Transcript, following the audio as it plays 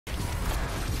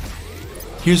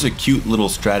Here's a cute little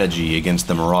strategy against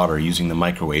the Marauder using the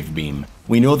microwave beam.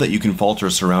 We know that you can falter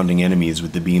surrounding enemies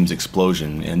with the beam's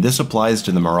explosion, and this applies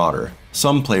to the Marauder.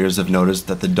 Some players have noticed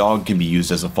that the dog can be used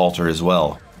as a falter as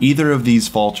well. Either of these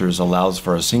falters allows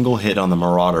for a single hit on the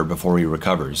Marauder before he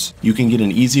recovers. You can get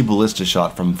an easy ballista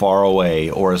shot from far away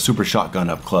or a super shotgun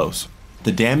up close.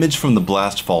 The damage from the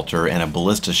blast falter and a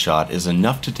ballista shot is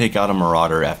enough to take out a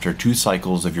Marauder after 2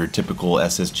 cycles of your typical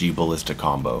SSG ballista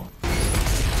combo.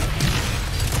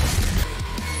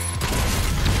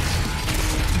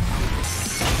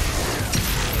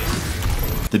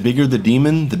 The bigger the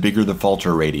demon, the bigger the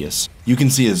falter radius. You can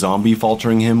see a zombie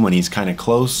faltering him when he's kinda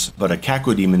close, but a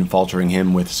cacodemon faltering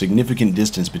him with significant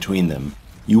distance between them.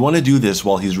 You want to do this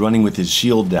while he's running with his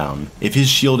shield down. If his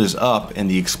shield is up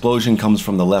and the explosion comes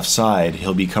from the left side,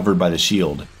 he'll be covered by the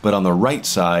shield. But on the right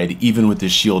side, even with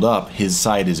his shield up, his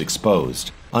side is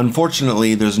exposed.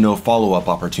 Unfortunately, there's no follow-up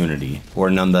opportunity,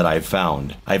 or none that I've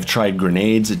found. I've tried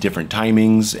grenades at different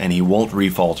timings, and he won't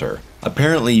refalter.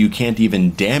 Apparently, you can't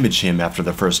even damage him after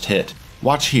the first hit.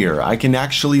 Watch here, I can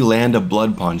actually land a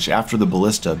blood punch after the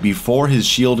ballista before his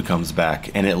shield comes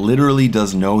back, and it literally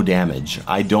does no damage.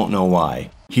 I don't know why.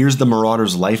 Here's the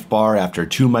Marauder's life bar after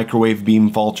 2 microwave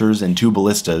beam falters and 2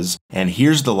 ballistas, and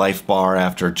here's the life bar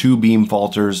after 2 beam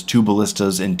falters, 2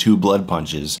 ballistas, and 2 blood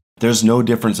punches. There's no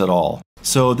difference at all.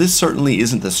 So this certainly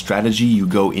isn't the strategy you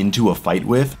go into a fight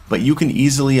with, but you can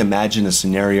easily imagine a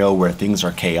scenario where things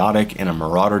are chaotic and a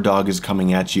Marauder dog is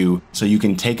coming at you, so you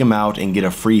can take him out and get a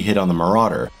free hit on the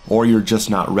Marauder. Or you're just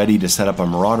not ready to set up a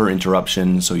Marauder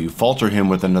interruption, so you falter him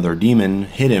with another demon,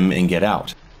 hit him, and get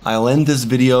out. I'll end this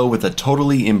video with a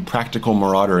totally impractical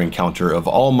Marauder encounter of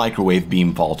all microwave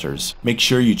beam falters. Make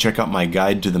sure you check out my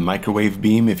guide to the microwave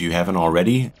beam if you haven't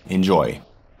already. Enjoy.